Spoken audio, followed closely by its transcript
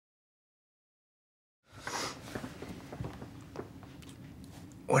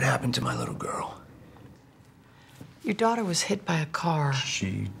What happened to my little girl? Your daughter was hit by a car.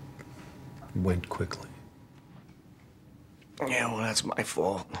 She went quickly. Yeah, well, that's my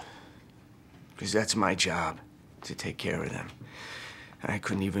fault. Because that's my job, to take care of them. I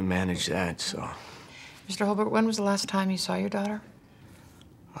couldn't even manage that, so... Mr. Holbert, when was the last time you saw your daughter?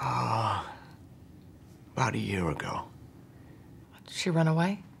 About a year ago. Did she run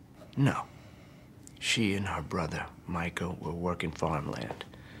away? No. She and her brother, Micah, were working farmland.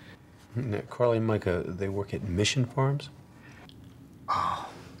 Now, Carly and Micah, they work at Mission Farms? Oh.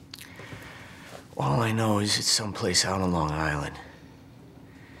 All I know is it's someplace out on Long Island.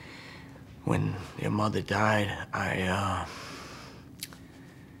 When your mother died, I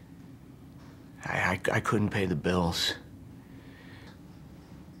couldn't pay the bills.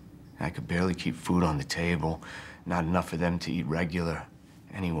 I could barely keep food on the table. Not enough for them to eat regular,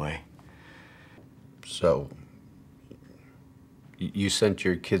 anyway. So, you sent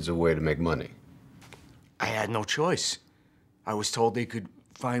your kids away to make money? I had no choice. I was told they could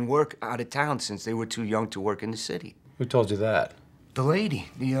find work out of town since they were too young to work in the city. Who told you that? The lady,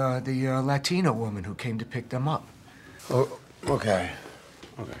 the Latino woman who came to pick them up. Oh, okay.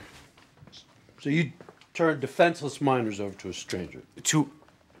 Okay. So you turned defenseless minors over to a stranger? To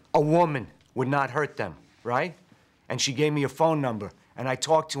a woman would not hurt them, right? And she gave me a phone number, and I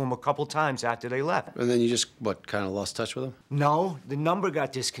talked to them a couple times after they left. And then you just, what, kind of lost touch with them? No, the number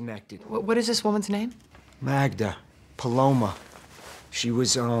got disconnected. What is this woman's name? Magda Paloma. She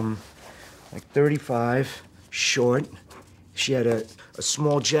was, like 35, short. She had a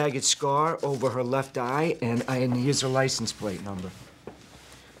small jagged scar over her left eye, and here's her license plate number.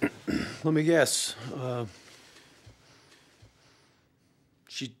 Let me guess.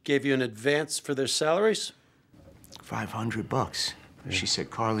 She gave you an advance for their salaries? $500. Yeah. She said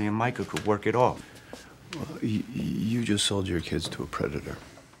Carly and Micah could work it off. Well, you just sold your kids to a predator.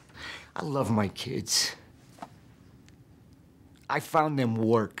 I love my kids. I found them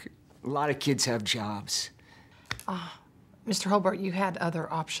work. A lot of kids have jobs. Mr. Holbert, you had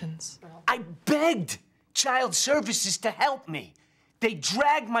other options. I begged Child Services to help me. They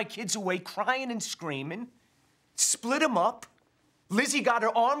dragged my kids away crying and screaming, split them up. Lizzie got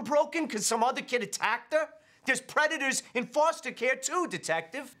her arm broken because some other kid attacked her. There's predators in foster care too,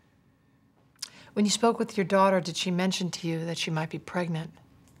 Detective. When you spoke with your daughter, did she mention to you that she might be pregnant?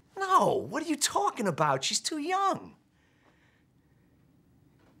 No, what are you talking about? She's too young.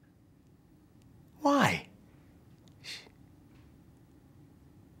 Why?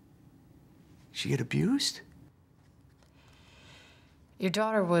 She get abused? Your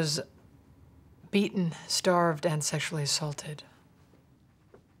daughter was beaten, starved, and sexually assaulted.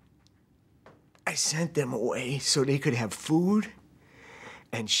 I sent them away so they could have food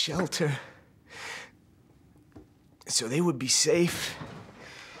and shelter, so they would be safe.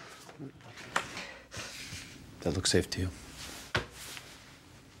 That looks safe to you?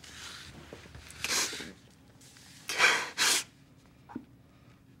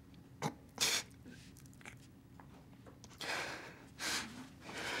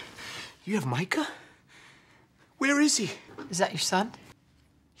 You have Micah? Where is he? Is that your son?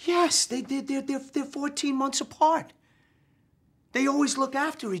 Yes, they're 14 months apart. They always look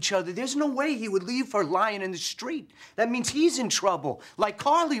after each other. There's no way he would leave her lying in the street. That means he's in trouble. Like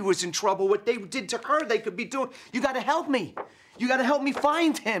Carly was in trouble. What they did to her, they could be doing. You gotta help me. You gotta help me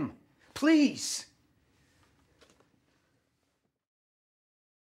find him. Please.